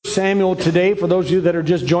Samuel today. For those of you that are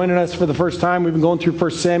just joining us for the first time, we've been going through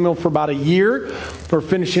 1 Samuel for about a year. We're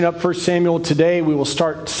finishing up 1 Samuel today. We will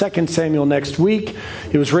start 2 Samuel next week.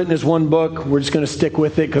 It was written as one book. We're just going to stick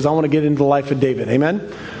with it because I want to get into the life of David.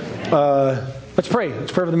 Amen? Let's pray.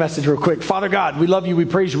 Let's pray for the message real quick. Father God, we love you, we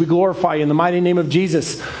praise you, we glorify you in the mighty name of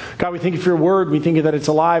Jesus. God, we thank you for your word. We thank you that it's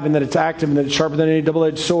alive and that it's active and that it's sharper than any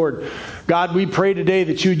double-edged sword. God, we pray today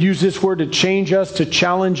that you would use this word to change us, to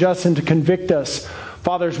challenge us, and to convict us.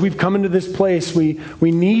 Father, as we've come into this place, we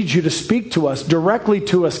need you to speak to us, directly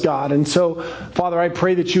to us, God. And so, Father, I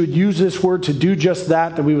pray that you would use this word to do just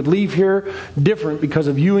that we would leave here different because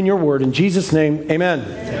of you and your word. In Jesus' name, amen.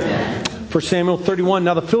 Amen. 1 Samuel 31.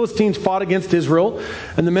 Now the Philistines fought against Israel,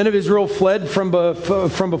 and the men of Israel fled from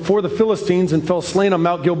before the Philistines and fell slain on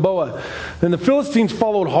Mount Gilboa. Then the Philistines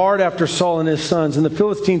followed hard after Saul and his sons, and the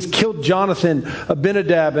Philistines killed Jonathan,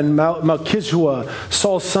 Abinadab, and Malchishua,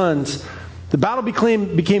 Saul's sons. The battle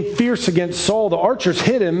became fierce against Saul. The archers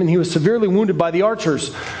hit him, and he was severely wounded by the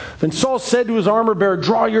archers. Then Saul said to his armor bearer,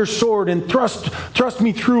 "Draw your sword and thrust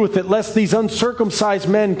me through with it, lest these uncircumcised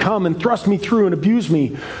men come and thrust me through and abuse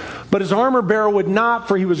me." But his armor bearer would not,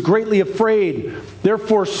 for he was greatly afraid.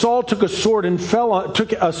 Therefore Saul took a sword and fell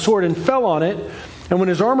on it. And when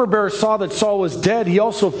his armor bearer saw that Saul was dead, he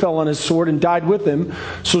also fell on his sword and died with him.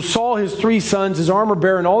 So Saul, his 3 sons, his armor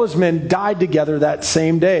bearer, and all his men died together that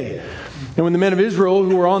same day. And when the men of Israel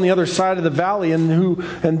who were on the other side of the valley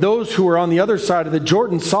and those who were on the other side of the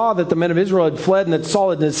Jordan saw that the men of Israel had fled and that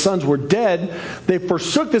Saul and his sons were dead, they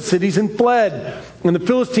forsook the cities and fled. And the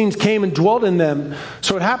Philistines came and dwelt in them.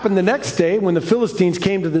 So it happened the next day when the Philistines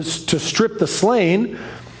came to strip the slain,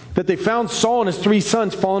 that they found Saul and his 3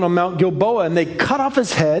 sons fallen on Mount Gilboa, and they cut off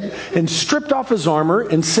his head and stripped off his armor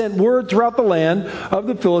and sent word throughout the land of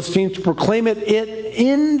the Philistines to proclaim it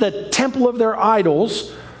in the temple of their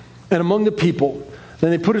idols and among the people. Then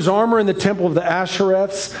they put his armor in the temple of the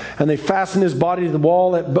Ashereths, and they fastened his body to the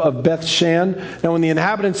wall of Beth Shan. Now when the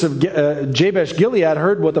inhabitants of Jabesh Gilead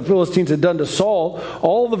heard what the Philistines had done to Saul,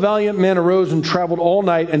 all the valiant men arose and traveled all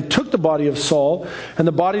night and took the body of Saul and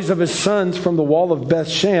the bodies of his sons from the wall of Beth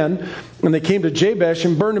Shan, and they came to Jabesh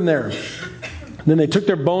and burned them there. Then they took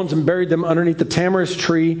their bones and buried them underneath the tamarisk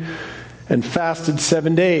tree and fasted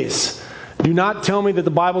 7 days. Do not tell me that the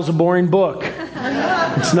Bible's a boring book.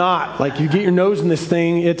 It's not. Like, you get your nose in this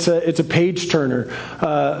thing, it's a page turner.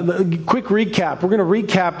 Quick recap. We're going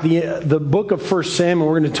to recap the book of 1 Samuel.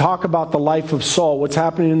 We're going to talk about the life of Saul, what's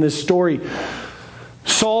happening in this story.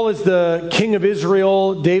 Saul is the king of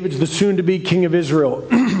Israel. David's the soon-to-be king of Israel.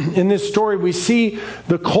 In this story, we see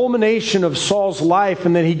the culmination of Saul's life,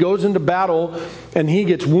 and then he goes into battle, and he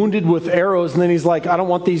gets wounded with arrows, and then he's like, I don't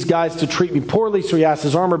want these guys to treat me poorly, so he asks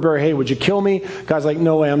his armor bearer, hey, would you kill me? The guy's like,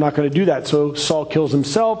 no way, I'm not going to do that. So Saul kills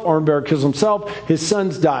himself, armor bearer kills himself, his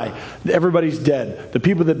sons die. Everybody's dead. The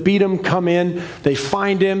people that beat him come in, they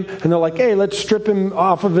find him, and they're like, hey, let's strip him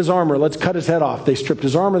off of his armor. Let's cut his head off. They stripped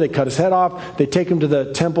his armor, they cut his head off, they take him to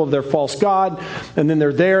the temple of their false god, and then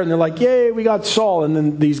they're there, and they're like, yay, we got Saul. And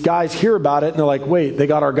then these guys hear about it, and they're like, wait, they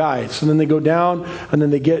got our guy. So then they go down, and then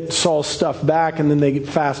they get Saul's stuff back, and then they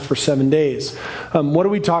fast for 7 days. What are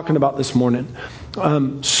we talking about this morning?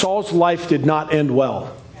 Saul's life did not end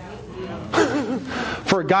well.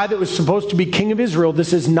 For a guy that was supposed to be king of Israel,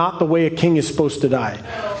 this is not the way a king is supposed to die.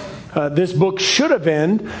 This book should have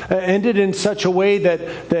ended in such a way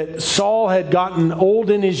that Saul had gotten old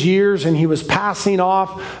in his years and he was passing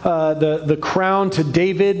off the crown to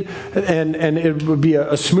David, and it would be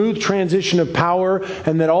a smooth transition of power,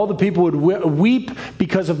 and that all the people would weep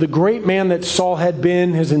because of the great man that Saul had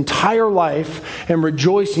been his entire life and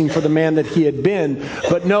rejoicing for the man that he had been.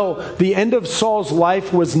 But no, the end of Saul's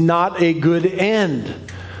life was not a good end.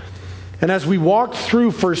 And as we walked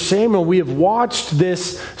through 1 Samuel, we have watched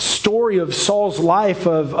this story of Saul's life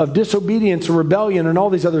of disobedience and rebellion and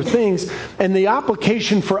all these other things. And the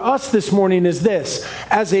application for us this morning is this.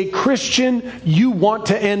 As a Christian, you want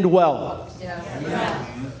to end well. Yeah.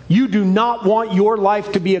 You do not want your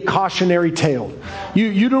life to be a cautionary tale.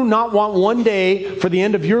 You do not want one day for the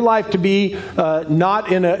end of your life to be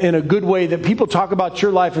not in a good way, that people talk about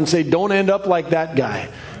your life and say, don't end up like that guy.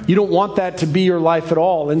 You don't want that to be your life at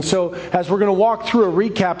all. And so as we're going to walk through a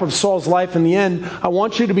recap of Saul's life in the end, I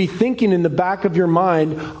want you to be thinking in the back of your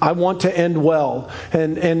mind, I want to end well.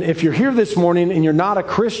 And if you're here this morning and you're not a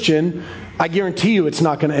Christian, I guarantee you it's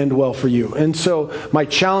not going to end well for you. And so my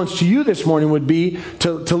challenge to you this morning would be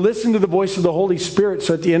to listen to the voice of the Holy Spirit.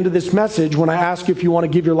 So at the end of this message, when I ask you if you want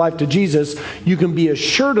to give your life to Jesus, you can be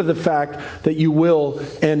assured of the fact that you will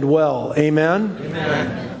end well. Amen?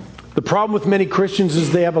 Amen. The problem with many Christians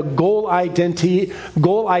is they have a goal identity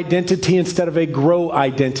instead of a grow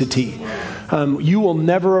identity. You will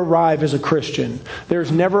never arrive as a Christian.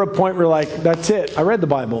 There's never a point where like, that's it. I read the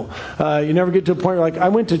Bible. You never get to a point where like, I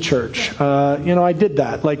went to church. I did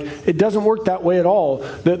that. Like, it doesn't work that way at all.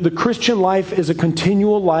 The Christian life is a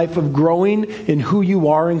continual life of growing in who you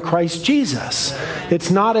are in Christ Jesus. It's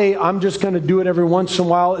not I'm just going to do it every once in a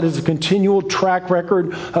while. It is a continual track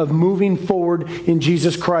record of moving forward in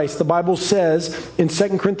Jesus Christ. The Bible says in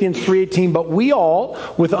 2 Corinthians 3:18, but we all,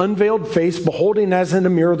 with unveiled face, beholding as in a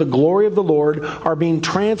mirror the glory of the Lord, are being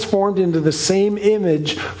transformed into the same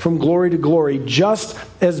image from glory to glory, just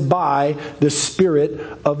as by the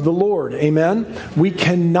Spirit of the Lord. Amen? We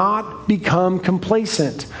cannot become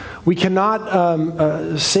complacent. We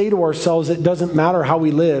cannot say to ourselves it doesn't matter how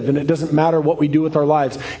we live and it doesn't matter what we do with our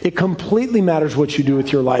lives. It completely matters what you do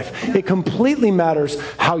with your life. It completely matters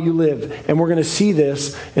how you live. And we're going to see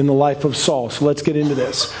this in the life of Saul. So let's get into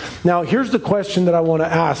this. Now, here's the question that I want to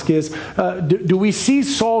ask is, do we see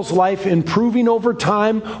Saul's life improving over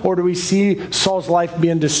time, or do we see Saul's life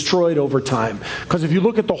being destroyed over time? Because if you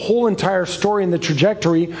look at the whole entire story and the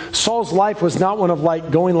trajectory, Saul's life was not one of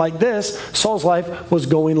like going like this. Saul's life was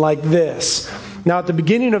going like this. Now, at the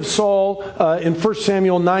beginning of Saul, in 1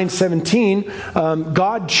 Samuel 9:17,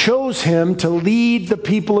 God chose him to lead the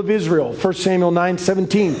people of Israel. 1 Samuel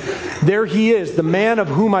 9:17. There he is, the man of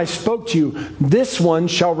whom I spoke to you. This one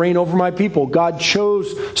shall reign over my people. God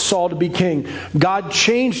chose Saul to be king. God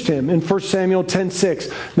changed him in 1 Samuel 10:6.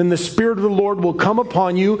 Then the Spirit of the Lord will come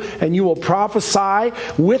upon you, and you will prophesy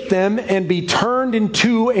with them and be turned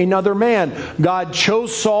into another man. God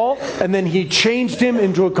chose Saul, and then he changed him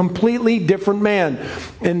into a completely different man.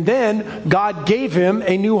 And then God gave him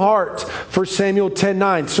a new heart. 1 Samuel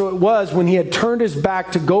 10:9. So it was when he had turned his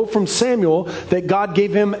back to go from Samuel that God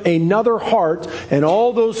gave him another heart, and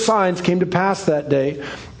all those signs came to pass that day.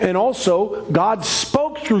 And also, God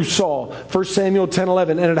spoke through Saul, 1 Samuel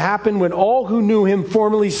 10:11. And it happened when all who knew him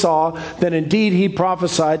formerly saw that indeed he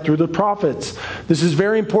prophesied through the prophets. This is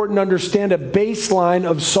very important to understand a baseline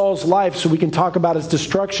of Saul's life so we can talk about his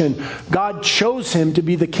destruction. God chose him to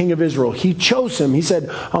be the king of Israel. He chose him. He said,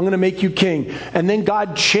 I'm going to make you king. And then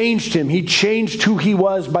God changed him. He changed who he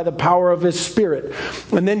was by the power of his Spirit.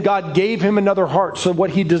 And then God gave him another heart, so what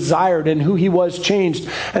he desired and who he was changed.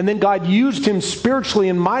 And then God used him spiritually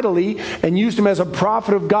and mightily and used him as a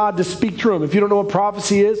prophet of God to speak through him. If you don't know what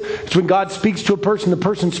prophecy is, it's when God speaks to a person, the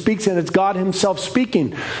person speaks and it's God himself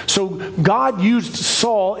speaking. So God used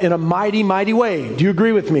Saul in a mighty, mighty way. Do you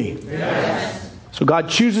agree with me? Yes. So God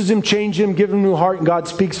chooses him, changes him, gives him a new heart, and God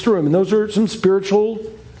speaks through him. And those are some spiritual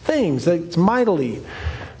things. That's mightily.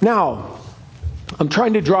 Now, I'm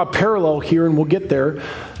trying to draw a parallel here and we'll get there.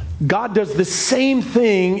 God does the same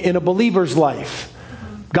thing in a believer's life.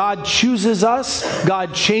 God chooses us,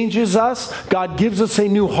 God changes us, God gives us a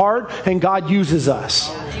new heart, and God uses us.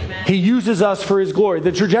 Amen. He uses us for His glory.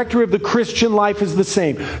 The trajectory of the Christian life is the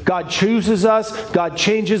same. God chooses us, God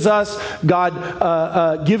changes us,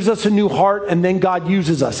 God gives us a new heart, and then God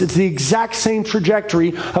uses us. It's the exact same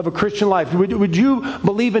trajectory of a Christian life. Would you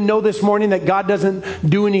believe and know this morning that God doesn't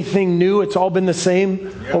do anything new? It's all been the same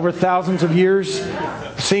over thousands of years.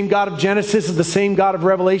 The same God of Genesis is the same God of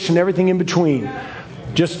Revelation, everything in between.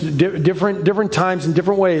 Just different times and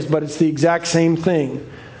different ways, but it's the exact same thing.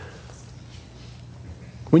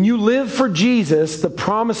 When you live for Jesus, the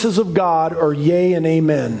promises of God are yea and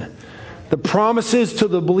amen. The promises to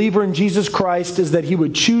the believer in Jesus Christ is that He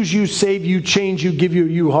would choose you, save you, change you, give you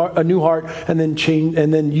a new heart, and then change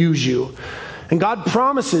and then use you. And God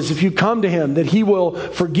promises if you come to Him that He will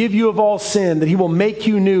forgive you of all sin, that He will make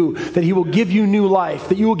you new, that He will give you new life,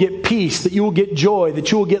 that you will get peace, that you will get joy,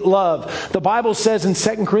 that you will get love. The Bible says in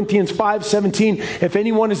 2 Corinthians 5:17, if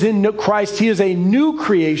anyone is in Christ, he is a new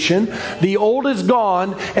creation. The old is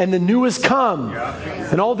gone and the new is come.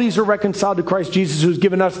 And all these are reconciled to Christ Jesus, who has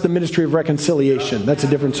given us the ministry of reconciliation. That's a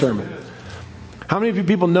different sermon. How many of you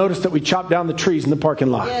people noticed that we chopped down the trees in the parking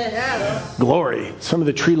lot? Yes. Glory. Some of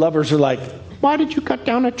the tree lovers are like, why did you cut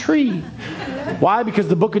down a tree? Why? Because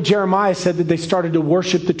the book of Jeremiah said that they started to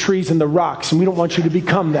worship the trees and the rocks, and we don't want you to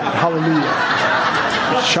become that. Hallelujah.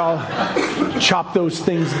 Chop those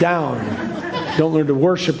things down. Don't learn to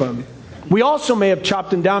worship them. We also may have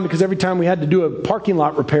chopped them down because every time we had to do a parking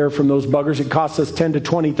lot repair from those buggers, it cost us $10,000 to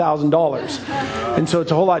 $20,000. And so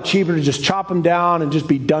it's a whole lot cheaper to just chop them down and just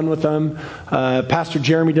be done with them. Pastor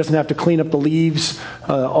Jeremy doesn't have to clean up the leaves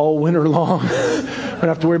all winter long. We don't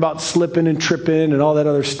have to worry about slipping and tripping and all that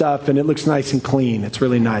other stuff. And it looks nice and clean. It's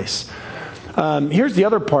really nice. Here's the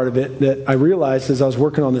other part of it that I realized as I was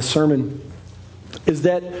working on this sermon is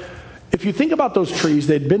that if you think about those trees,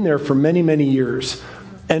 they'd been there for many, many years.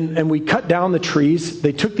 And we cut down the trees.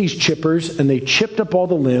 They took these chippers and they chipped up all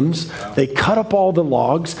the limbs. They cut up all the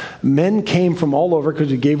logs. Men came from all over because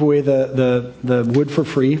we gave away the wood for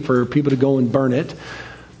free for people to go and burn it.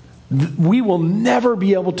 We will never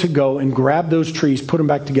be able to go and grab those trees, put them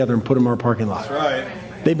back together, and put them in our parking lot. That's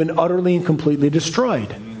right. They've been utterly and completely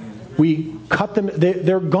destroyed. We cut them.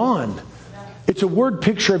 They're gone. It's a word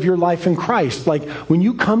picture of your life in Christ. Like when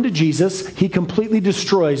you come to Jesus, he completely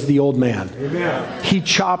destroys the old man. Amen. He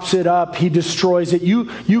chops it up. He destroys it. You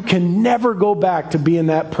can never go back to being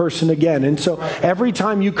that person again. And so every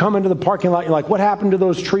time you come into the parking lot, you're like, what happened to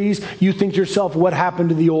those trees? You think to yourself, what happened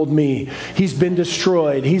to the old me? He's been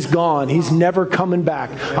destroyed. He's gone. He's never coming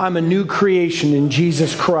back. I'm a new creation in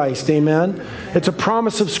Jesus Christ. Amen. It's a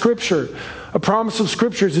promise of Scripture. A promise of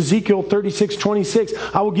Scripture is Ezekiel 36:26.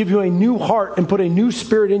 I will give you a new heart and put a new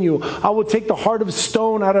spirit in you. I will take the heart of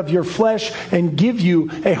stone out of your flesh and give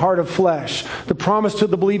you a heart of flesh. The promise to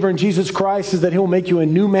the believer in Jesus Christ is that he will make you a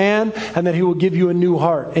new man and that he will give you a new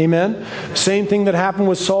heart. Amen? Same thing that happened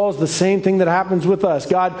with Saul is the same thing that happens with us.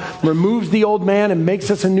 God removes the old man and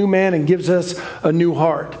makes us a new man and gives us a new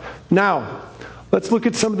heart. Now, let's look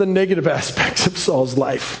at some of the negative aspects of Saul's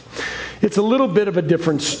life. It's a little bit of a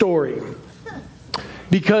different story.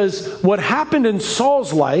 Because what happened in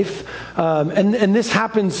Saul's life, and this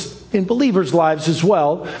happens in believers' lives as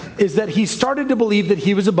well, is that he started to believe that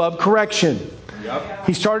he was above correction. Yep.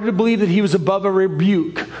 He started to believe that he was above a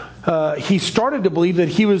rebuke. He started to believe that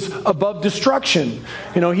he was above destruction.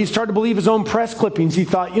 He started to believe his own press clippings. He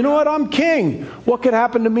thought, you know what, I'm king. What could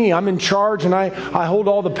happen to me? I'm in charge and I hold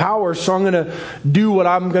all the power, so I'm going to do what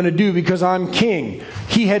I'm going to do because I'm king.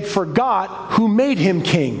 He had forgot who made him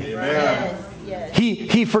king. Amen.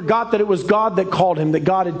 He forgot that it was God that called him, that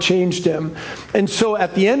God had changed him. And so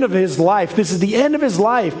at the end of his life, this is the end of his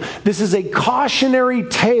life. This is a cautionary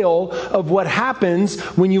tale of what happens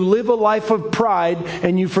when you live a life of pride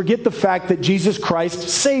and you forget the fact that Jesus Christ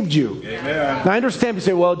saved you. Amen. Now I understand you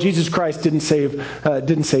say, well, Jesus Christ didn't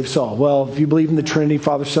save Saul. Well, if you believe in the Trinity,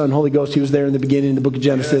 Father, Son, Holy Ghost, he was there in the beginning in the book of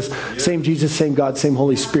Genesis. Yeah. Same Jesus, same God, same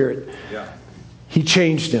Holy Spirit. Yeah. He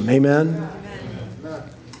changed him. Amen.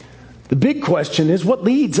 The big question is, what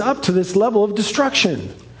leads up to this level of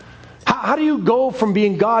destruction? How do you go from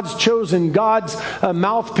being God's chosen, God's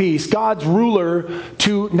mouthpiece, God's ruler,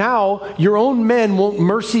 to now your own men won't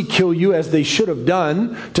mercy kill you as they should have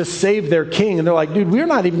done to save their king? And they're like, dude, we're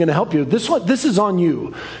not even going to help you. This is on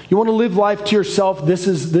you. You want to live life to yourself? This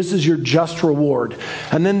is your just reward.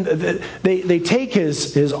 And then they take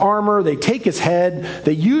his armor, they take his head,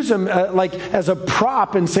 they use him like as a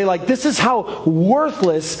prop and say like, this is how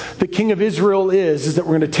worthless the king of Israel is that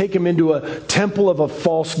we're going to take him into a temple of a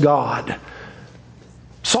false god.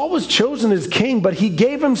 Saul was chosen as king, but he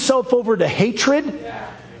gave himself over to hatred.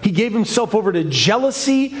 He gave himself over to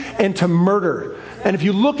jealousy and to murder. And if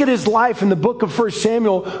you look at his life in the book of 1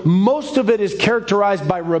 Samuel, most of it is characterized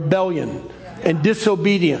by rebellion and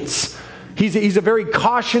disobedience. He's a very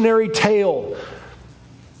cautionary tale.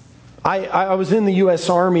 I was in the U.S.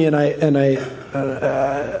 Army, and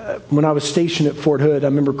when I was stationed at Fort Hood, I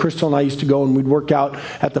remember Crystal and I used to go and we'd work out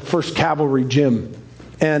at the 1st Cavalry Gym.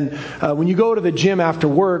 And when you go to the gym after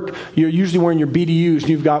work, you're usually wearing your BDUs.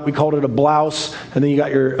 And we called it a blouse, and then you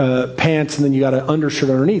got your pants, and then you got an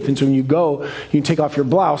undershirt underneath. And so when you go, you can take off your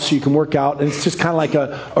blouse so you can work out. And it's just kind of like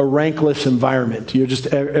a rankless environment. You're just,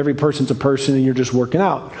 every person's a person, and you're just working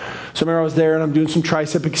out. So I remember I was there, and I'm doing some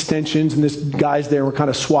tricep extensions, and this guy's there, and we're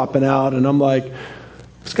kind of swapping out. And I'm like,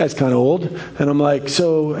 this guy's kind of old. And I'm like,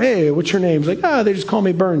 so, hey, what's your name? He's like, they just call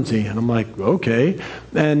me Bernsey. And I'm like, okay.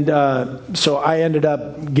 And so I ended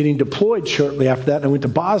up getting deployed shortly after that. And I went to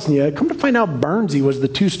Bosnia. Come to find out, Bernsey was the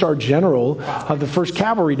 2-star general of the 1st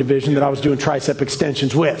Cavalry Division that I was doing tricep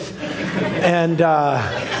extensions with. And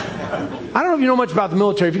I don't know if you know much about the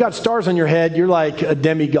military. If you got stars on your head, you're like a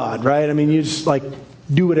demigod, right? I mean, you just like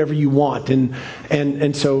do whatever you want.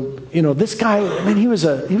 And so, this guy, I mean, he was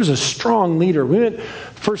a strong leader. We went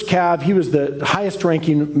 1st Cav, he was the highest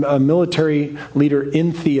ranking military leader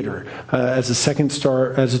in theater as a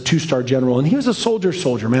 2-star general. And he was a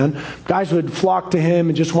soldier, man. Guys would flock to him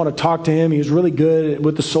and just want to talk to him. He was really good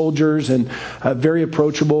with the soldiers and very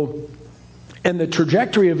approachable. And the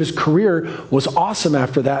trajectory of his career was awesome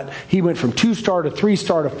after that. He went from 2-star to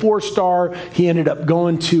 3-star to 4-star. He ended up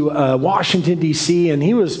going to Washington, D.C., and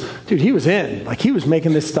he was in. Like, he was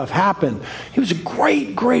making this stuff happen. He was a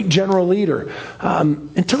great, great general leader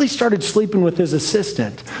until he started sleeping with his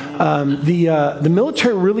assistant. The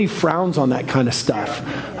military really frowns on that kind of stuff.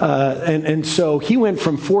 And so he went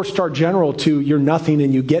from 4-star general to you're nothing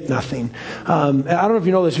and you get nothing. I don't know if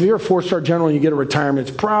you know this. If you're a 4-star general and you get a retirement,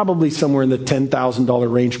 it's probably somewhere in the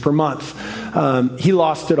 $10,000 range per month. He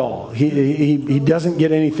lost it all. He doesn't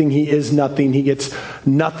get anything. He is nothing. He gets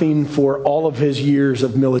nothing for all of his years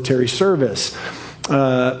of military service.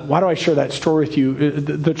 Why do I share that story with you?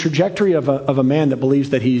 The trajectory of a man that believes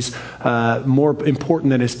that he's more important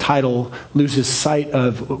than his title loses sight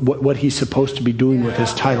of what he's supposed to be doing with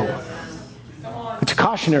his title. It's a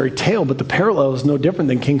cautionary tale, but the parallel is no different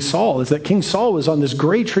than King Saul, is that King Saul was on this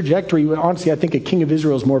great trajectory. Honestly, I think a king of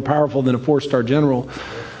Israel is more powerful than a 4-star general,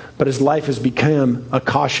 but his life has become a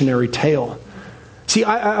cautionary tale. See,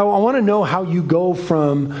 I want to know how you go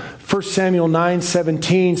from 1 Samuel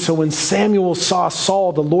 9:17. So when Samuel saw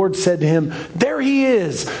Saul, the Lord said to him, "There he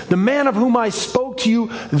is, the man of whom I spoke to you.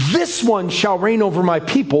 This one shall reign over my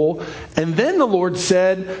people." And then the Lord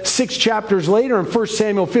said, 6 chapters later in 1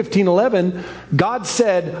 Samuel 15:11, God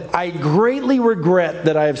said, "I greatly regret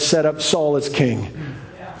that I have set up Saul as king.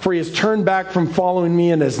 For he has turned back from following me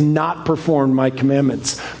and has not performed my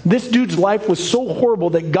commandments." This dude's life was so horrible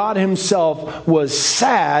that God himself was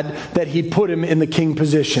sad that he put him in the king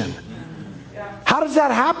position. How does that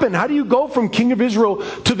happen? How do you go from king of Israel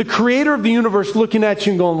to the creator of the universe looking at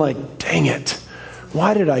you and going like, dang it,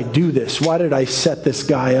 why did I do this? Why did I set this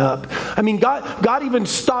guy up? I mean, God even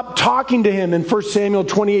stopped talking to him in 1 Samuel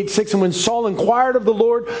 28:6. And when Saul inquired of the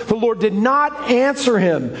Lord did not answer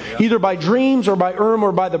him, either by dreams or by Urim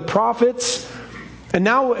or by the prophets. And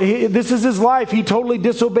now this is his life. He totally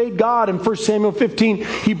disobeyed God. In 1 Samuel 15,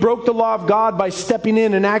 he broke the law of God by stepping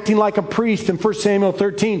in and acting like a priest. In 1 Samuel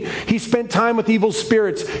 13, he spent time with evil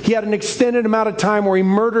spirits. He had an extended amount of time where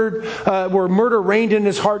where murder reigned in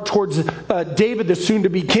his heart towards David, the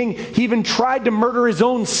soon-to-be king. He even tried to murder his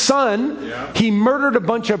own son. Yeah. He murdered a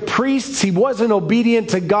bunch of priests. He wasn't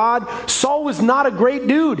obedient to God. Saul was not a great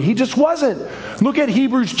dude. He just wasn't. Look at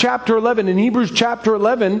Hebrews chapter 11. In Hebrews chapter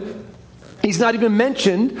 11, he's not even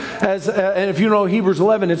mentioned as, and if you know Hebrews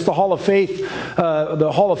 11, it's the Hall of Faith,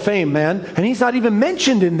 the Hall of Fame, man. And he's not even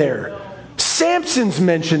mentioned in there. Samson's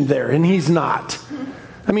mentioned there, and he's not.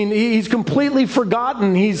 I mean, he's completely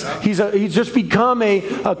forgotten. He's just become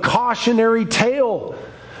a cautionary tale.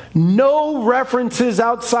 No references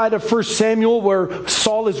outside of 1 Samuel where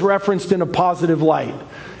Saul is referenced in a positive light.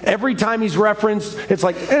 Every time he's referenced, it's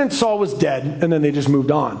like, and Saul was dead, and then they just moved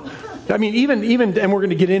on. I mean, even, and we're going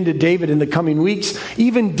to get into David in the coming weeks,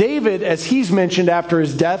 even David, as he's mentioned after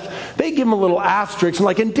his death, they give him a little asterisk, and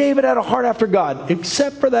like, and David had a heart after God,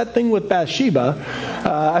 except for that thing with Bathsheba.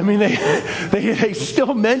 I mean, they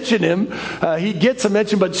still mention him. He gets a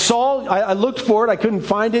mention, but Saul, I looked for it, I couldn't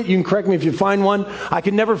find it. You can correct me if you find one. I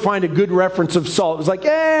could never find a good reference of Saul. It was like,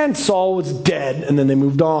 and Saul was dead, and then they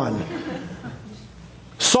moved on.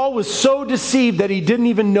 Saul was so deceived that he didn't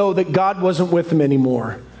even know that God wasn't with him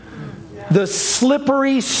anymore. The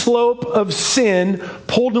slippery slope of sin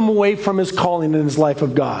pulled him away from his calling in his life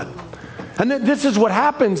of God. And this is what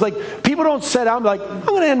happens. Like, people don't set out and be like, I'm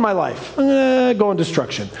going to end my life. I'm going to go in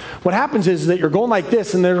destruction. What happens is that you're going like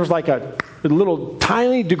this, and there's like a little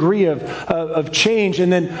tiny degree of change, and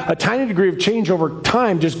then a tiny degree of change over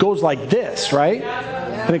time just goes like this, right?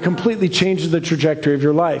 And it completely changes the trajectory of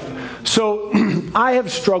your life. So I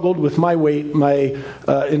have struggled with my weight my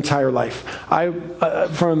entire life.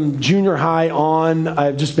 From junior high on,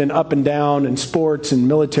 I've just been up and down in sports and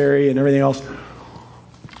military and everything else.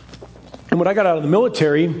 And when I got out of the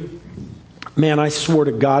military, man, I swore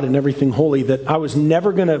to God and everything holy that I was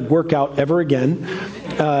never going to work out ever again,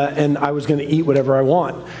 and I was going to eat whatever I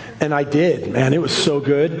want. And I did, man. It was so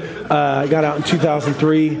good. I got out in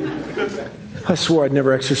 2003. I swore I'd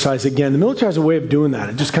never exercise again. The military has a way of doing that.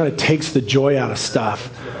 It just kind of takes the joy out of stuff.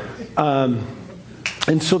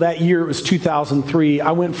 And so that year, it was 2003,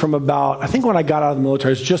 I went from about, I think when I got out of the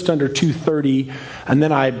military, it was just under 230. And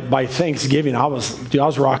then by Thanksgiving, I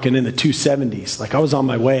was rocking in the 270s. Like, I was on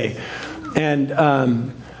my way. And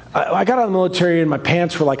I got out of the military and my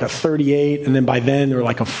pants were like a 38. And then by then, they were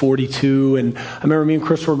like a 42. And I remember me and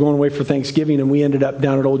Chris were going away for Thanksgiving, and we ended up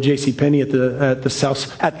down at old JCPenney at the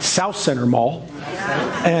South Center Mall.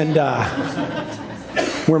 And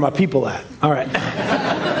where are my people at? All right.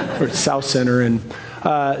 We're at South Center, and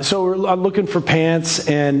So we're looking for pants,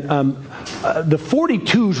 and the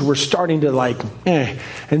 42s were starting to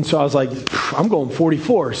and so I was like, I'm going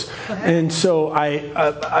 44s. And so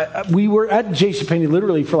we were at JCPenney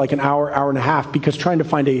literally for like an hour and a half, because trying to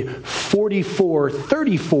find a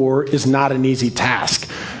 44-34 is not an easy task.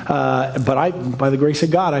 But by the grace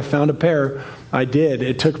of God, I found a pair. I did.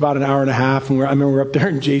 It took about an hour and a half, and I remember we were up there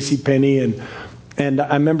in JCPenney, and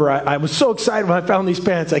I remember I was so excited when I found these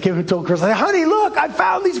pants. I came and told Chris, honey, look, I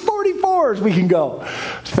found these 44s. We can go.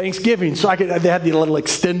 It's Thanksgiving, so they had the little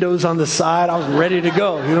extendos on the side. I was ready to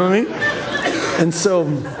go. You know what I mean? And so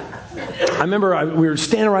I remember we were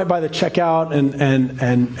standing right by the checkout,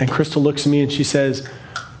 and Crystal looks at me and she says,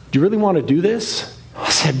 do you really want to do this? I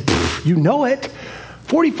said, you know it.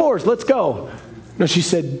 44s, let's go. No, she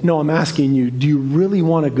said, no, I'm asking you, do you really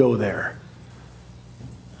want to go there?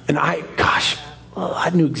 And I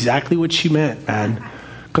knew exactly what she meant, man.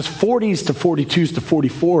 Because 40s to 42s to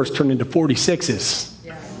 44s turned into 46s.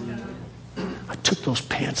 I took those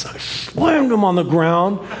pants, I slammed them on the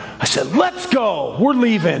ground. I said, let's go. We're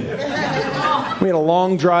leaving. We had a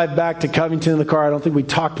long drive back to Covington in the car. I don't think we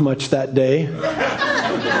talked much that day.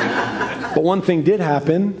 But one thing did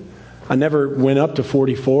happen. I never went up to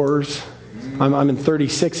 44s. I'm in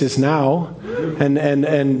 36s now.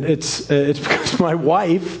 And it's because my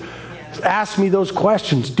wife asked me those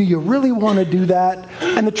questions. Do you really want to do that?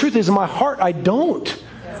 And the truth is, in my heart, I don't.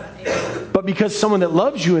 But because someone that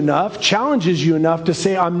loves you enough, challenges you enough to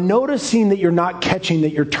say, I'm noticing that you're not catching,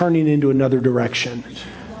 that you're turning into another direction.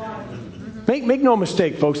 Make no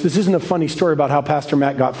mistake, folks, this isn't a funny story about how Pastor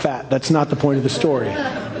Matt got fat. That's not the point of the story.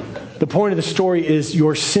 The point of the story is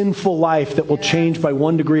your sinful life that will change by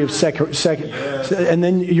 1 degree of second, and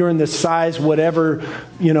then you're in the size whatever,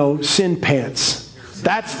 sin pants.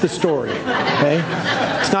 That's the story, okay?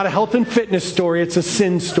 It's not a health and fitness story. It's a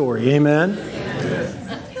sin story, amen?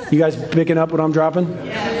 You guys picking up what I'm dropping?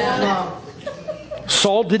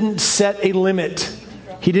 Saul didn't set a limit.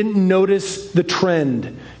 He didn't notice the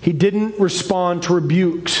trend. He didn't respond to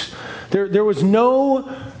rebukes. There was no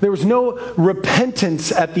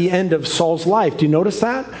repentance at the end of Saul's life. Do you notice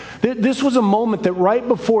that? This was a moment that right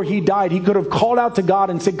before he died, he could have called out to God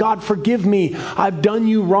and said, God, forgive me. I've done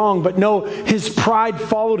you wrong. But no, his pride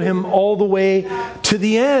followed him all the way to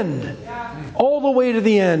the end. All the way to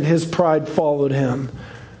the end, his pride followed him.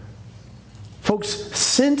 Folks,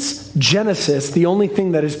 since Genesis, the only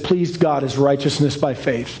thing that has pleased God is righteousness by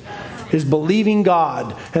faith. Is believing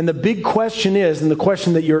God. And the big question is, and the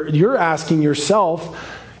question that you're asking yourself,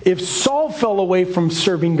 if Saul fell away from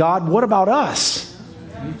serving God, what about us?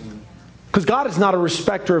 Because God is not a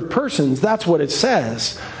respecter of persons. That's what it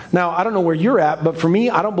says. Now, I don't know where you're at, but for me,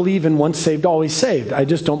 I don't believe in once saved, always saved. I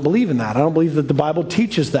just don't believe in that. I don't believe that the Bible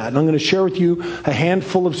teaches that. And I'm going to share with you a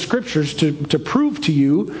handful of scriptures to prove to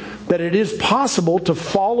you that it is possible to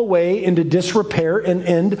fall away into disrepair and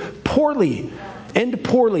end poorly. End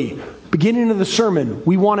poorly. Beginning of the sermon,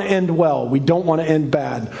 we want to end well. We don't want to end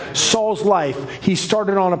bad. Saul's life, he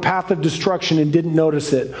started on a path of destruction and didn't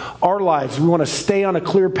notice it. Our lives, we want to stay on a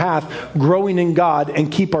clear path, growing in God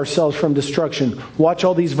and keep ourselves from destruction. Watch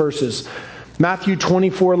all these verses. Matthew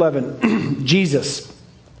 24:11, Jesus.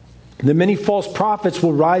 The many false prophets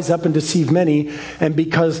will rise up and deceive many, and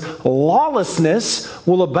because lawlessness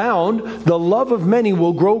will abound, the love of many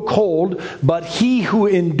will grow cold, but he who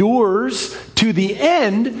endures to the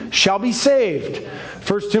end shall be saved.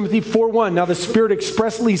 1 Timothy 4:1. Now the Spirit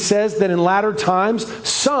expressly says that in latter times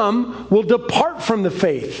some will depart from the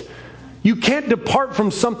faith. You can't depart from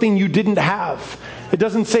something you didn't have. It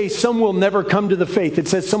doesn't say some will never come to the faith. It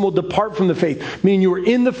says some will depart from the faith. Meaning you were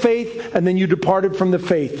in the faith and then you departed from the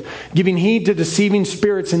faith. Giving heed to deceiving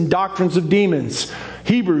spirits and doctrines of demons.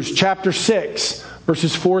 Hebrews chapter 6,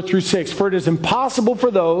 verses 4 through 6. For it is impossible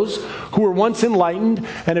for those who were once enlightened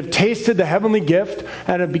and have tasted the heavenly gift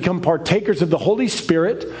and have become partakers of the Holy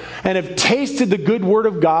Spirit and have tasted the good word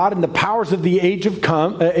of God and the powers of the age to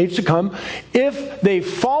come, if they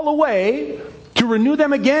fall away, to renew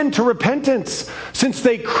them again to repentance, since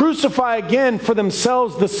they crucify again for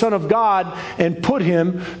themselves the Son of God and put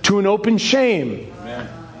him to an open shame. Amen.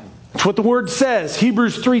 That's what the word says.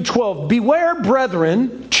 Hebrews 3:12. Beware,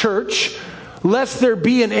 brethren, church, lest there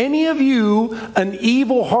be in any of you an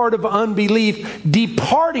evil heart of unbelief,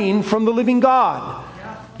 departing from the living God.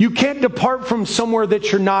 You can't depart from somewhere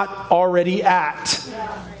that you're not already at.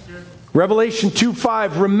 Revelation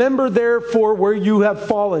 2:5, remember therefore where you have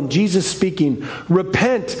fallen. Jesus speaking,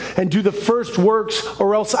 repent and do the first works,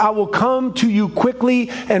 or else I will come to you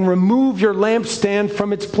quickly and remove your lampstand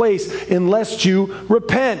from its place, unless you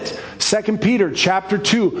repent. 2 Peter chapter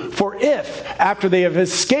 2, for if, after they have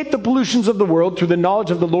escaped the pollutions of the world through the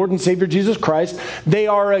knowledge of the Lord and Savior Jesus Christ, they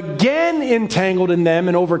are again entangled in them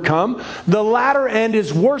and overcome, the latter end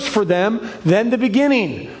is worse for them than the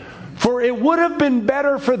beginning. For it would have been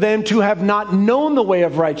better for them to have not known the way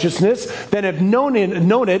of righteousness than have known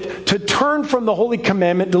it, to turn from the holy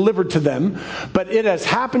commandment delivered to them. But it has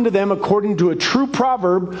happened to them according to a true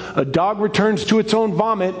proverb, a dog returns to its own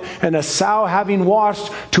vomit, and a sow having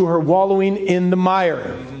washed to her wallowing in the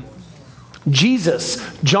mire. Jesus,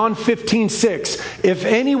 John 15:6, if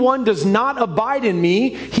anyone does not abide in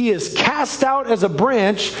me, he is cast out as a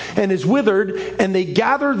branch and is withered, and they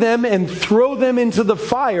gather them and throw them into the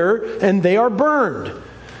fire, and they are burned.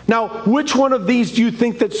 Now, which one of these do you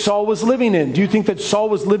think that Saul was living in? Do you think that Saul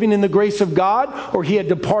was living in the grace of God, or he had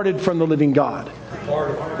departed from the living God?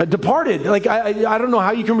 Departed. Like, I don't know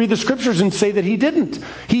how you can read the scriptures and say that he didn't.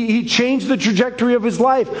 He changed the trajectory of his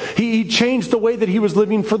life. He changed the way that he was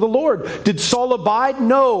living for the Lord. Did Saul abide?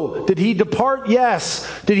 No. Did he depart? Yes.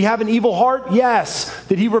 Did he have an evil heart? Yes.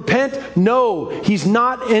 Did he repent? No. He's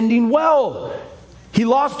not ending well. He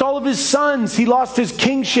lost all of his sons. He lost his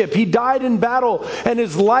kingship. He died in battle. And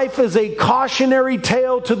his life is a cautionary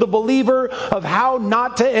tale to the believer of how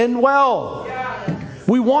not to end well.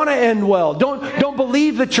 We want to end well. Don't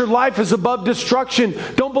believe that your life is above destruction.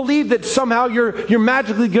 Don't believe that somehow you're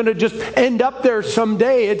magically going to just end up there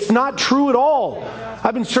someday. It's not true at all.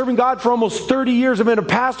 I've been serving God for almost 30 years. I've been a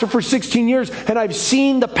pastor for 16 years, and I've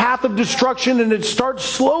seen the path of destruction, and it starts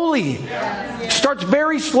slowly. It starts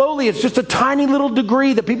very slowly. It's just a tiny little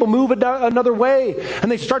degree that people move another way,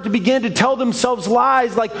 and they start to begin to tell themselves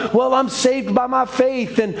lies like, well, I'm saved by my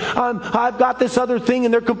faith, and I've got this other thing,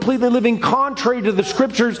 and they're completely living contrary to the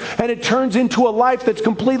scriptures, and it turns into a life that's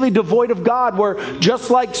completely devoid of God, where just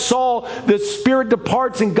like Saul, the spirit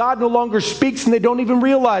departs and God no longer speaks, and they don't even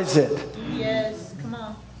realize it. Yes.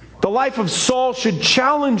 The life of Saul should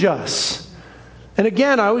challenge us. And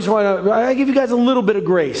again, I give you guys a little bit of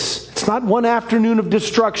grace. It's not one afternoon of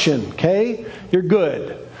destruction, okay? You're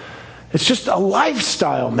good. It's just a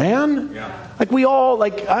lifestyle, man. Yeah. Like we all,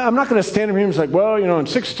 I'm not going to stand up here and say, well, in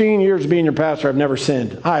 16 years of being your pastor, I've never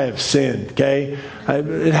sinned. I have sinned, okay?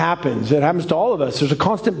 It happens. It happens to all of us. There's a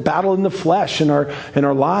constant battle in the flesh in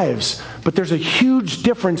our lives. But there's a huge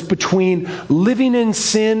difference between living in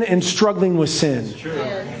sin and struggling with sin.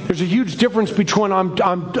 There's a huge difference between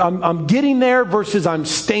I'm getting there versus I'm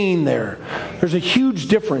staying there. There's a huge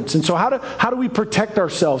difference. And so how do we protect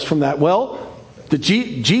ourselves from that? Well,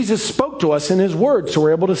 Jesus spoke to us in His Word, so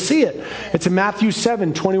we're able to see it. It's in Matthew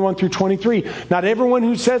 7, 21 through 23. Not everyone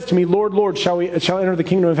who says to me, Lord, Lord, shall enter the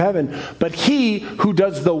kingdom of heaven, but he who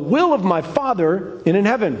does the will of my Father in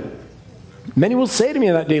heaven. Many will say to me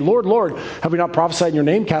in that day, Lord, Lord, have we not prophesied in your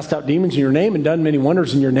name, cast out demons in your name, and done many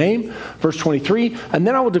wonders in your name? Verse 23, and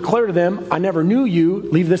then I will declare to them, I never knew you.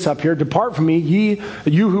 Leave this up here. Depart from me,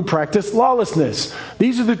 you who practice lawlessness.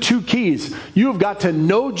 These are the two keys. You have got to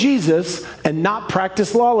know Jesus and not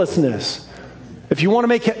practice lawlessness. If you want to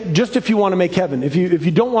make heaven. If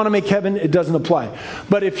you don't want to make heaven, it doesn't apply.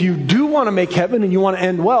 But if you do want to make heaven and you want to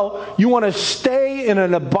end well, you want to stay in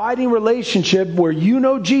an abiding relationship where you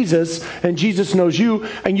know Jesus and Jesus knows you,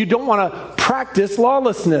 and you don't want to practice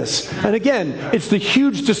lawlessness. And again, it's the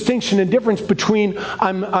huge distinction and difference between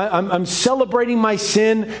I'm celebrating my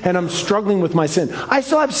sin and I'm struggling with my sin. I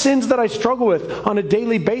still have sins that I struggle with on a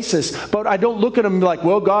daily basis, but I don't look at them like,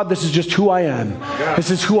 well, God, this is just who I am.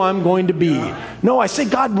 This is who I'm going to be. No, I say,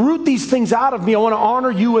 God, root these things out of me. I want to honor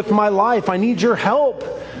you with my life. I need your help.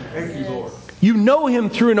 Thank you, Lord. You know Him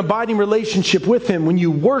through an abiding relationship with Him. When you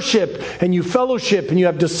worship and you fellowship and you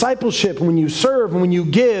have discipleship, and when you serve and when you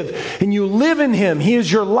give and you live in Him, He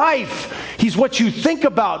is your life. He's what you think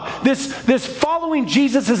about. This following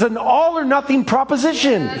Jesus is an all or nothing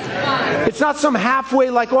proposition. It's not some halfway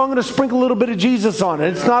like, I'm going to sprinkle a little bit of Jesus on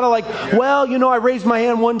it. It's not I raised my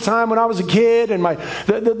hand one time when I was a kid, and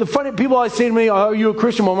the funny people always say to me, are you a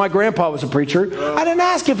Christian? Well, my grandpa was a preacher. I didn't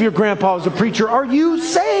ask if your grandpa was a preacher. Are you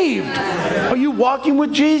saved? Are you walking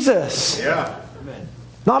with Jesus? Yeah.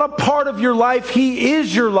 Not a part of your life. He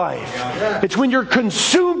is your life. Yeah. It's when you're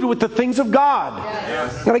consumed with the things of God.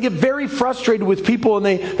 Yes. And I get very frustrated with people, and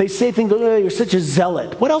they say things like, oh, you're such a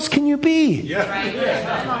zealot. What else can you be?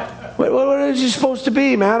 Yeah. What is you supposed to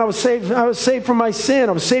be, man? I was saved from my sin.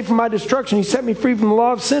 I was saved from my destruction. He set me free from the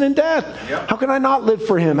law of sin and death. Yep. How can I not live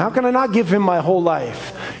for Him? How can I not give Him my whole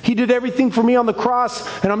life? He did everything for me on the cross,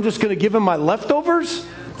 and I'm just going to give Him my leftovers?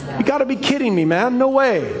 You got to be kidding me, man. No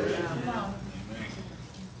way.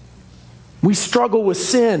 We struggle with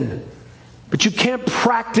sin, but you can't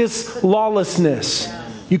practice lawlessness.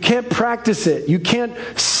 You can't practice it. You can't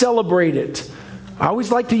celebrate it. I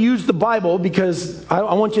always like to use the Bible because I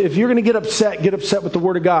want you, if you're going to get upset with the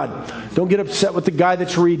Word of God. Don't get upset with the guy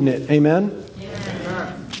that's reading it. Amen?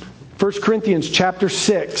 1 Corinthians chapter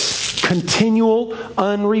 6, continual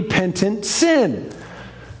unrepentant sin.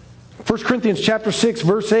 1 Corinthians chapter 6,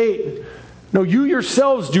 verse 8. No, you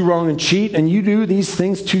yourselves do wrong and cheat, and you do these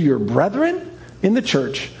things to your brethren in the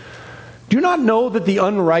church. Do you not know that the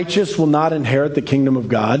unrighteous will not inherit the kingdom of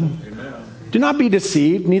God? Amen. Do not be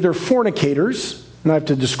deceived, neither fornicators, and I have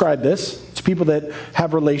to describe this. It's people that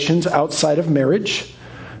have relations outside of marriage,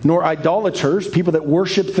 nor idolaters, people that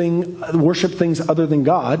worship things other than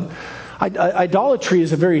God. Idolatry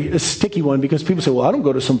is a very sticky one because people say, well, I don't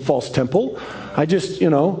go to some false temple. I just,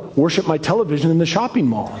 worship my television in the shopping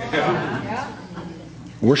mall.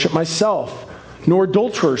 Worship myself. Nor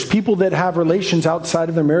adulterers, people that have relations outside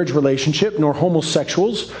of their marriage relationship, nor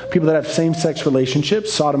homosexuals, people that have same-sex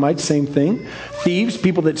relationships, sodomites, same thing. Thieves,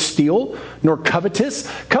 people that steal, nor covetous.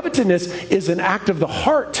 Covetousness is an act of the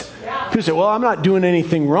heart. People say, well, I'm not doing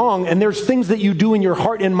anything wrong. And there's things that you do in your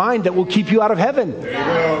heart and mind that will keep you out of heaven. There you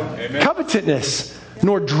go. Amen. Covetousness,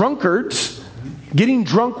 nor drunkards. Getting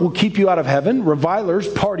drunk will keep you out of heaven. Revilers,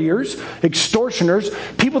 partiers, extortioners,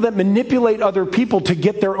 people that manipulate other people to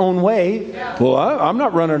get their own way. Well, I'm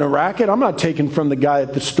not running a racket. I'm not taking from the guy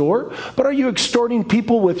at the store. But are you extorting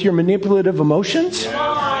people with your manipulative emotions?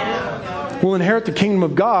 Will inherit the kingdom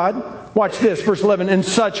of God. Watch this, verse 11. And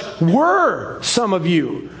such were some of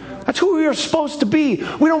you. That's who we are supposed to be.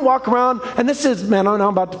 We don't walk around, and this is, man, I'm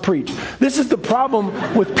about to preach. This is the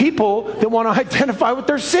problem with people that want to identify with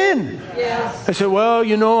their sin. Yes. They say, well,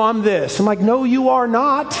 I'm this. I'm like, no, you are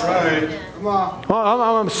not. Right. Come on.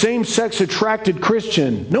 Well, I'm a same-sex attracted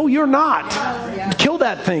Christian. No, you're not. Yeah. Kill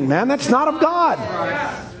that thing, man. That's not of God.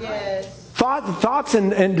 Right. Yes. Thoughts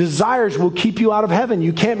and desires will keep you out of heaven.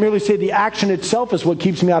 You can't merely say the action itself is what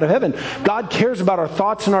keeps me out of heaven. God cares about our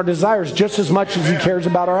thoughts and our desires just as much as He cares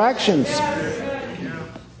about our actions.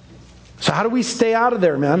 So how do we stay out of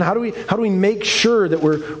there, man? How do we make sure that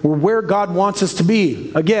we're where God wants us to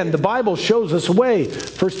be? Again, the Bible shows us a way.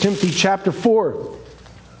 1 Timothy chapter 4.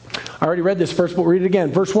 I already read this verse, but we'll read it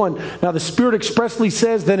again. Verse 1. Now the Spirit expressly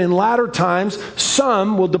says that in latter times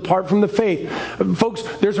some will depart from the faith. Folks,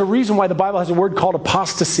 there's a reason why the Bible has a word called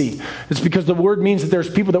apostasy. It's because the word means that there's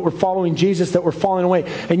people that were following Jesus that were falling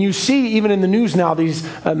away. And you see even in the news now these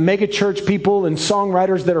mega church people and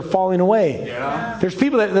songwriters that are falling away. Yeah. There's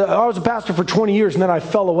people that I was a pastor for 20 years and then I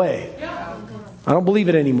fell away. Yeah. I don't believe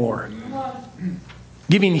it anymore.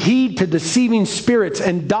 Giving heed to deceiving spirits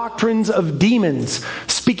and doctrines of demons,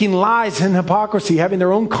 speaking lies and hypocrisy, having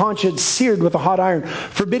their own conscience seared with a hot iron,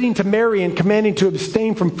 forbidding to marry and commanding to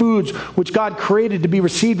abstain from foods which God created to be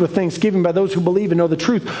received with thanksgiving by those who believe and know the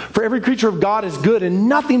truth. For every creature of God is good, and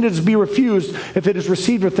nothing is to be refused if it is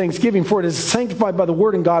received with thanksgiving, for it is sanctified by the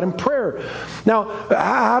word and God in prayer. Now,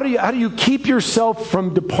 how do you keep yourself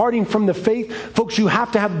from departing from the faith? Folks, you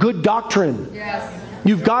have to have good doctrine. Yes.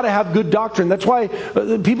 You've got to have good doctrine. That's why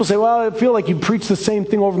people say, well, I feel like you preach the same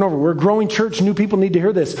thing over and over. We're a growing church. New people need to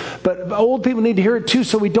hear this. But old people need to hear it too,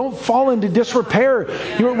 so we don't fall into disrepair.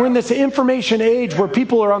 We're in this information age where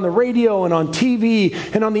people are on the radio and on TV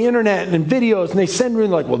and on the internet and in videos, and they send me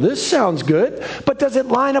like, well, this sounds good. But does it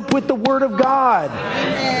line up with the Word of God?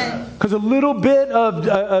 Because a little bit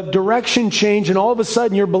of direction change, and all of a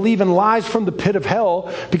sudden you're believing lies from the pit of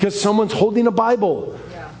hell because someone's holding a Bible.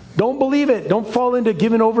 Don't believe it. Don't fall into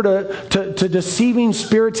giving over to deceiving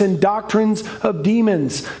spirits and doctrines of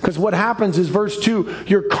demons. Because what happens is verse 2,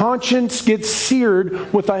 your conscience gets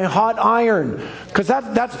seared with a hot iron. Because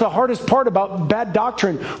that's the hardest part about bad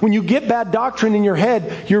doctrine. When you get bad doctrine in your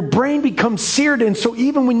head, your brain becomes seared. And so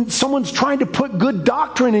even when someone's trying to put good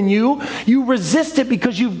doctrine in you, you resist it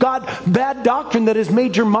because you've got bad doctrine that has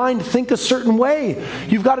made your mind think a certain way.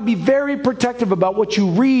 You've got to be very protective about what you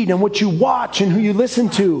read and what you watch and who you listen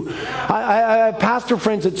to. I have pastor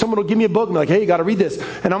friends that someone will give me a book and be like, hey, you got to read this.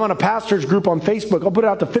 And I'm on a pastor's group on Facebook. I'll put it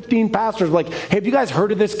out to 15 pastors like, hey, have you guys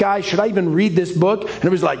heard of this guy? Should I even read this book? And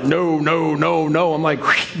everybody's like, no. I'm like,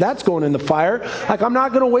 that's going in the fire. Like, I'm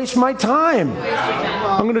not going to waste my time.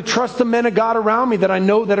 I'm going to trust the men of God around me that I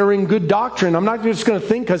know that are in good doctrine. I'm not just going to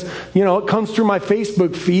think because, it comes through my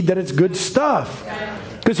Facebook feed that it's good stuff.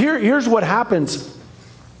 Because here's what happens.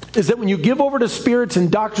 Is that when you give over to spirits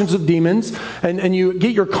and doctrines of demons and you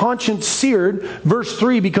get your conscience seared, verse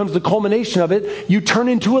 3 becomes the culmination of it, you turn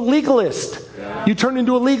into a legalist. Yeah. You turn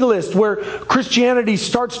into a legalist where Christianity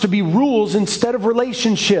starts to be rules instead of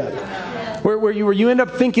relationship. Yeah. Where you end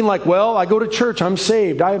up thinking like, well, I go to church, I'm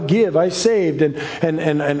saved, I give, I saved,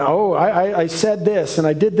 I said this and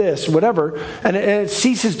I did this, whatever, and it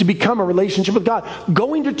ceases to become a relationship with God.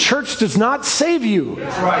 Going to church does not save you.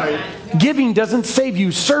 That's right. Giving doesn't save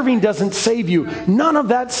you. Serving doesn't save you. None of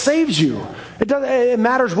that saves you. It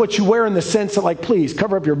matters what you wear in the sense that, like, please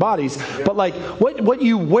cover up your bodies. But like what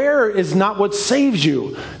you wear is not what saves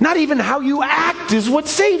you. Not even how you act is what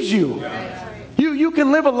saves you. You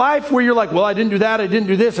can live a life where you're like, well, I didn't do that, I didn't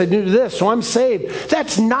do this, I didn't do this, so I'm saved.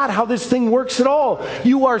 That's not how this thing works at all.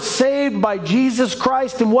 You are saved by Jesus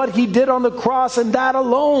Christ and what He did on the cross, and that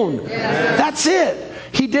alone. That's it.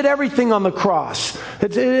 He did everything on the cross.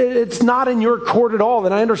 It's not in your court at all.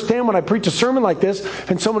 And I understand when I preach a sermon like this,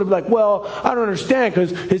 and someone will be like, well, I don't understand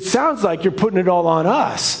because it sounds like you're putting it all on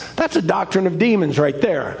us. That's a doctrine of demons right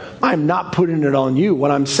there. I'm not putting it on you.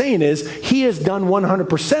 What I'm saying is He has done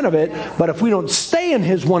 100% of it, but if we don't stay in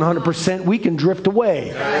His 100%, we can drift away.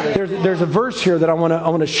 There's a verse here that I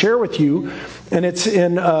want to share with you, and it's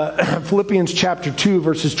in Philippians chapter 2,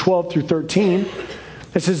 verses 12 through 13.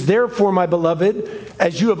 It says, therefore, my beloved,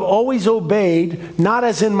 as you have always obeyed, not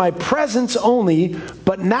as in my presence only,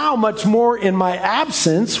 but now much more in my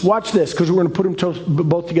absence. Watch this, because we're going to put them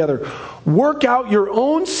both together. Work out your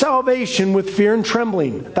own salvation with fear and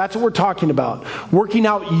trembling. That's what we're talking about. Working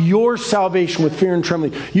out your salvation with fear and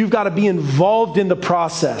trembling. You've got to be involved in the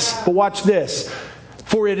process. But watch this.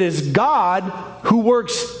 For it is God who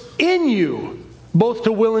works in you, both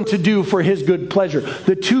to will and to do for His good pleasure.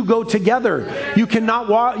 The two go together. You cannot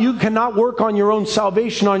work on your own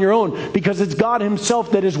salvation on your own, because it's God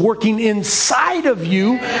Himself that is working inside of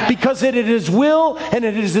you, because it is His will and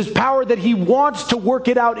it is His power that He wants to work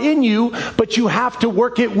it out in you, but you have to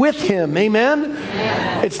work it with Him. Amen?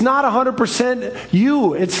 Yeah. It's not 100%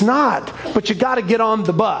 you. It's not. But you got to get on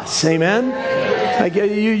the bus. Amen? Like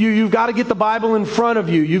you've got to get the Bible in front of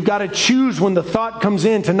you. You've got to choose when the thought comes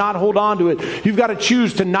in to not hold on to it. You've got to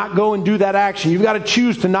choose to not go and do that action. You've got to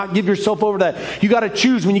choose to not give yourself over to that. You've got to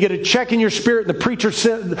choose when you get a check in your spirit and the preacher's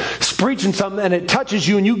preaching something and it touches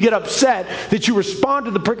you and you get upset, that you respond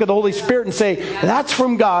to the prick of the Holy Spirit and say, that's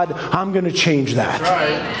from God. I'm going to change that.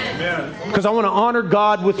 That's right. Because I want to honor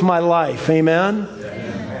God with my life. Amen?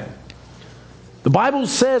 The Bible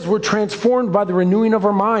says we're transformed by the renewing of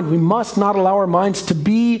our mind. We must not allow our minds to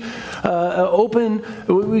be open.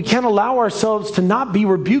 We can't allow ourselves to not be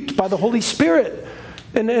rebuked by the Holy Spirit.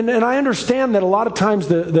 And I understand that a lot of times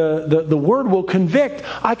the Word will convict.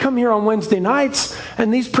 I come here on Wednesday nights,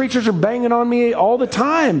 and these preachers are banging on me all the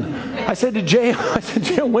time. I said to Jay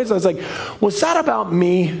on Wednesday, I was like, was that about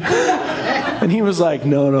me? And he was like,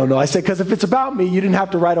 no. I said, because if it's about me, you didn't have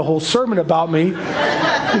to write a whole sermon about me.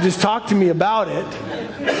 You just talk to me about it.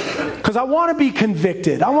 Because I want to be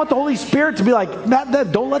convicted. I want the Holy Spirit to be like,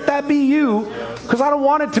 don't let that be you. Because I don't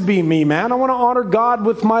want it to be me, man. I want to honor God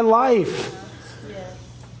with my life.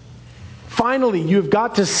 Finally, you've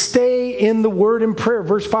got to stay in the Word and prayer.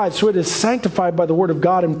 Verse 5, so it is sanctified by the Word of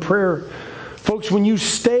God and prayer. Folks, when you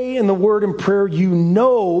stay in the Word and prayer, you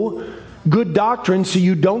know good doctrine so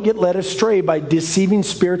you don't get led astray by deceiving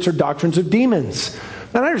spirits or doctrines of demons.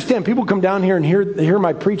 And I understand people come down here and hear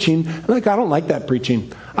my preaching. I'm like, I don't like that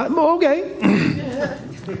preaching. Okay.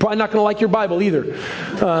 Probably not going to like your Bible either.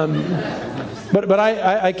 But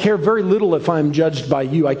I care very little if I'm judged by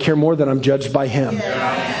you. I care more that I'm judged by Him.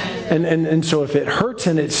 And so if it hurts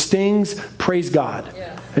and it stings, praise God.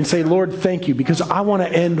 And say, Lord, thank you, because I want to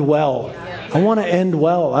end well. I want to end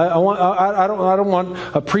well. I don't want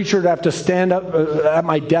a preacher to have to stand up at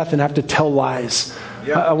my death and have to tell lies.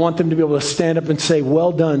 I want them to be able to stand up and say,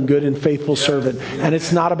 well done, good and faithful servant. And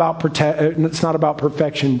it's not about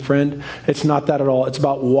perfection, friend. It's not that at all. It's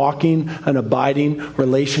about walking an abiding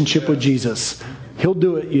relationship with Jesus. He'll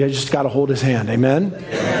do it. You just got to hold His hand. Amen?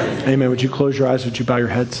 Amen. Would you close your eyes? Would you bow your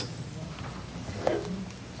heads?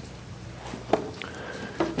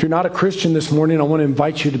 If you're not a Christian this morning, I want to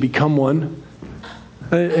invite you to become one.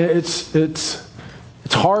 It's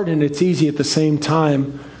hard and it's easy at the same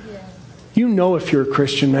time. You know if you're a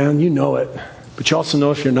Christian, man. You know it. But you also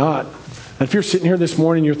know if you're not. And if you're sitting here this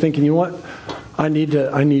morning, you're thinking, you know what? I need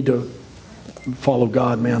to follow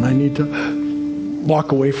God, man. I need to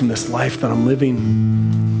walk away from this life that I'm living.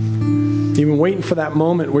 You've been waiting for that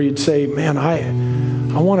moment where you'd say, man,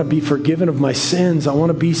 I want to be forgiven of my sins. I want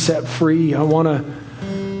to be set free. I want to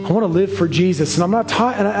live for Jesus. And I'm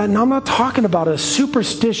not talking about a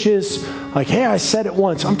superstitious, like, hey, I said it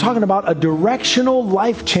once. I'm talking about a directional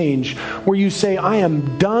life change where you say, I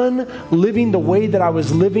am done living the way that I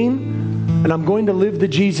was living, and I'm going to live the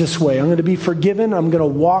Jesus way. I'm going to be forgiven. I'm going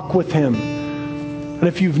to walk with Him. And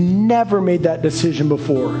if you've never made that decision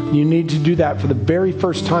before, you need to do that for the very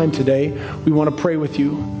first time today, we want to pray with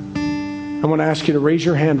you. I want to ask you to raise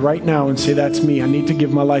your hand right now and say, that's me. I need to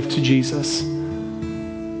give my life to Jesus.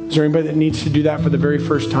 Is there anybody that needs to do that for the very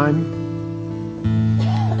first time?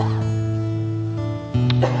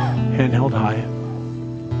 Hand held high.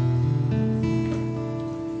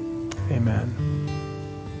 Amen.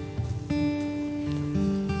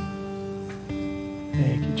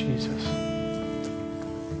 Thank you, Jesus.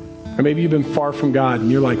 Or maybe you've been far from God and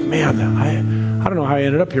you're like, man, I don't know how I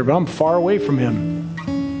ended up here, but I'm far away from Him.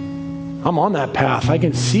 I'm on that path. I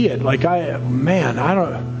can see it.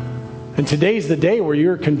 And today's the day where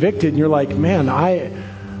you're convicted and you're like, man,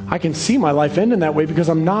 I can see my life ending that way because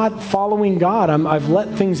I'm not following God. I've let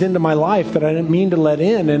things into my life that I didn't mean to let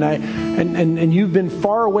in. And you've been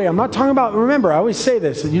far away. I'm not talking about, remember, I always say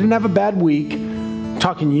this, you didn't have a bad week. I'm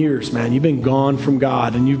talking years, man. You've been gone from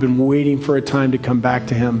God and you've been waiting for a time to come back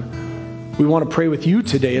to Him. We want to pray with you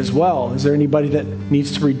today as well. Is there anybody that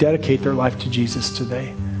needs to rededicate their life to Jesus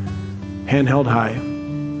today? Hand held high.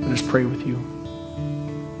 Let us pray with you.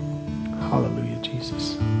 Hallelujah,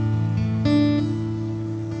 Jesus.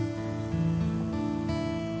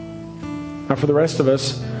 Now for the rest of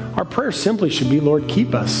us, our prayer simply should be, Lord,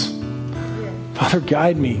 keep us. Father,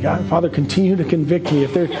 guide me. God, Father, continue to convict me.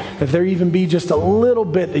 If there even be just a little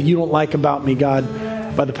bit that you don't like about me, God,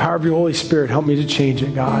 by the power of your Holy Spirit, help me to change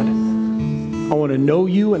it, God. I want to know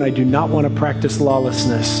you and I do not want to practice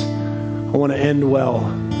lawlessness. I want to end well.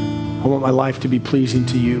 I want my life to be pleasing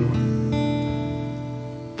to you.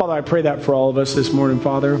 Father, I pray that for all of us this morning,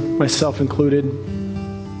 Father, myself included.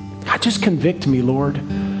 God, just convict me, Lord.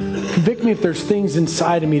 Convict me if there's things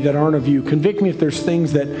inside of me that aren't of you. Convict me if there's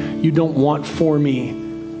things that you don't want for me.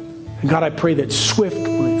 And God, I pray that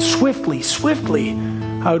swiftly,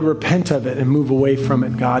 I would repent of it and move away from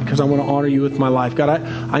it, God, because I want to honor you with my life. God,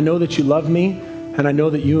 I know that you love me, and I know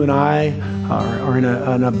that you and I are in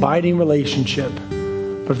an abiding relationship.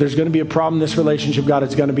 But if there's going to be a problem in this relationship, God,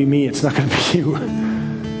 it's going to be me. It's not going to be you.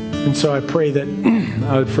 And so I pray that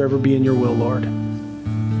I would forever be in your will, Lord.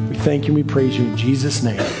 We thank you and we praise you in Jesus'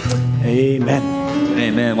 name. Amen.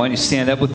 Amen. Why don't you stand up with